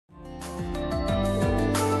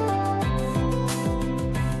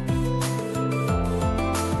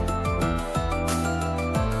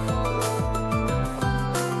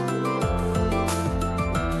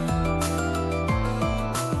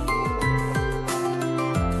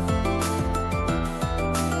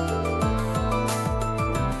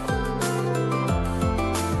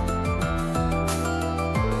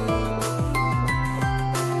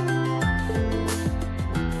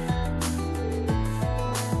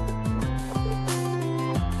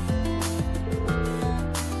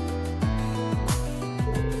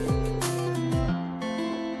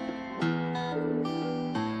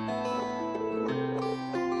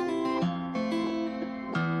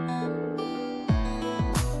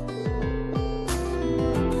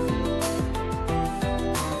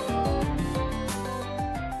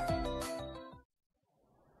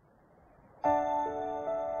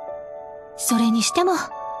しても、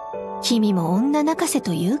君も女泣かせ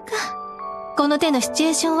というか、この手のシチュエ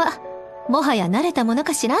ーションは、もはや慣れたもの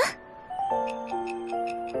かしら？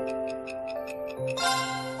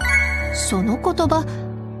その言葉、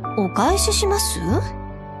お返しします？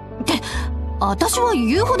って、私は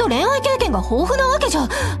言うほど恋愛経験が豊富なわけじゃ。っ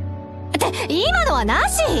て、今のはな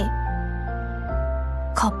し！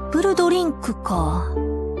カップルドリンクか。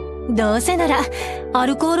どうせなら、ア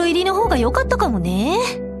ルコール入りの方が良かったかもね。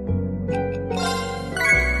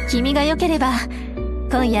君が良ければ、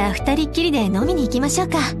今夜二人っきりで飲みに行きましょう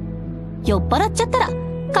か。酔っ払っちゃったら、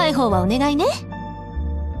介抱はお願いね。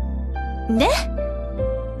で、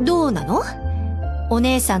どうなの？お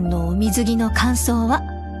姉さんの水着の感想は。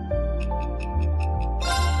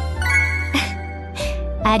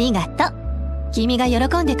ありがとう。君が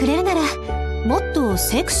喜んでくれるなら、もっと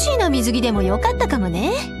セクシーな水着でもよかったかも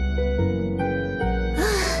ね。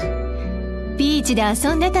ビーチで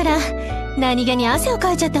遊んでたら、何気に汗を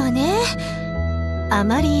かいちゃったわね。あ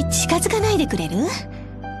まり近づかないでくれる？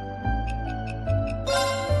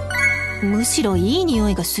むしろいい匂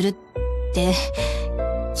いがするって、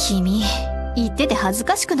君、言ってて恥ず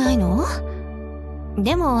かしくないの？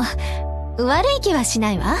でも、悪い気はし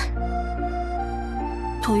ないわ。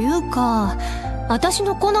というか、私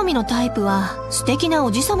の好みのタイプは素敵な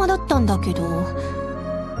おじさまだったんだけど、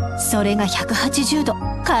それが180度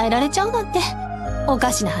変えられちゃうなんて、お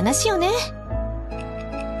かしな話よね。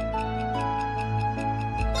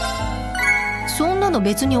そんなの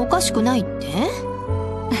別におかしくないって？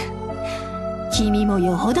君も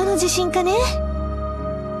よほどの自信かね。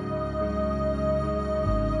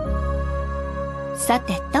さ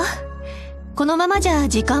てと、このままじゃ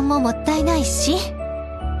時間ももったいないし、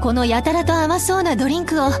このやたらと甘そうなドリン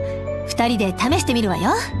クを二人で試してみるわ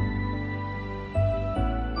よ。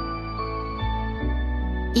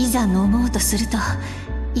いざ飲もうとすると、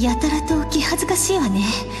やたらと気恥ずかしいわね。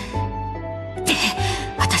って、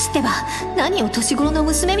私ってば何を年頃の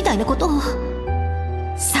娘みたいなことを。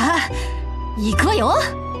さあ、行くわよ。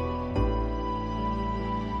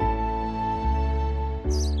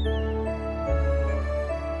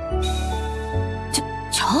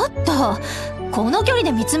ちょっと、この距離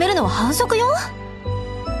で見つめるのは反則よ。は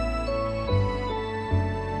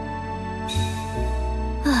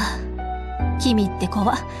あ、君って子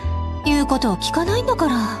は言うことを聞かないんだか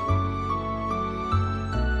ら。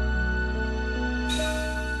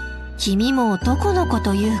君も男の子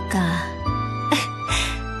というか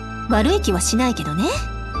悪い気はしないけどね。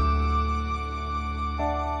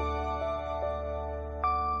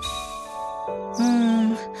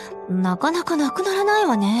なかなかなくならない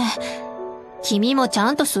わね。君もちゃ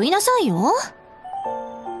んと吸いなさいよ。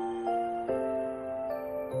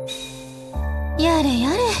やれ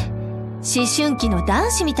やれ、思春期の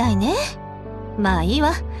男子みたいね。まあいい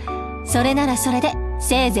わ。それならそれで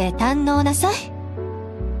せいぜい堪能なさい。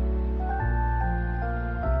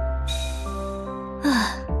は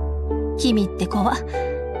あ、君って子は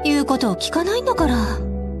言うことを聞かないんだから。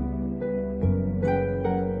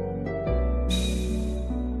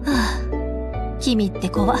君って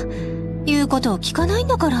子は言うことを聞かないん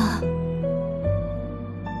だから。は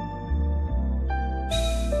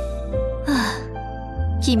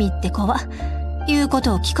あ、君って子は言うこ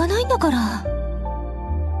とを聞かないんだから。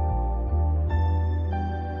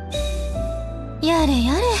やれ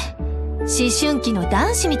やれ、思春期の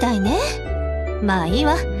男子みたいね。まあいい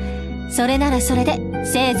わ。それならそれで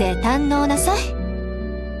せいぜい堪能なさい。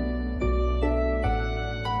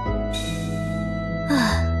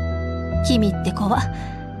君って子は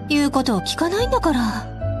言うことを聞かないんだから。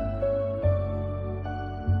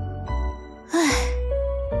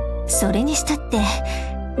それにしたって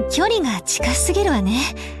距離が近すぎるわね。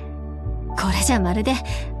これじゃまるで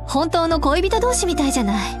本当の恋人同士みたいじゃ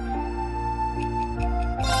ない。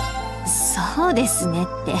そうですねっ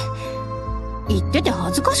て言ってて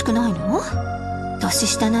恥ずかしくないの？年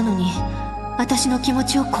下なのに私の気持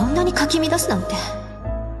ちをこんなにかき乱すなんて。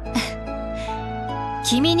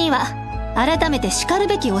君には改めて叱る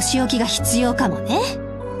べきお仕置きが必要かもね。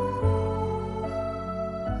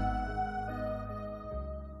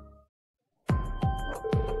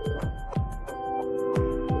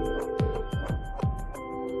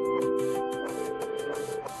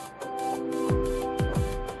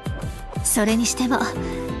それにしても、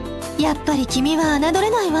やっぱり君は侮れ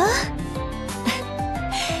ないわ。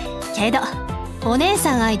けど、お姉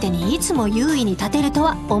さん相手にいつも優位に立てると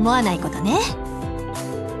は思わないことね。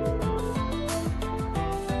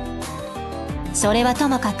それはと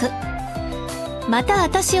もかく、また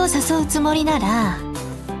私を誘うつもりなら、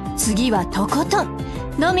次はとことん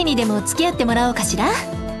飲みにでも付き合ってもらおうかしら。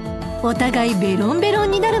お互いベロンベロ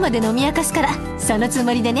ンになるまで飲み明かすからそのつ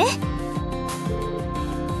もりでね。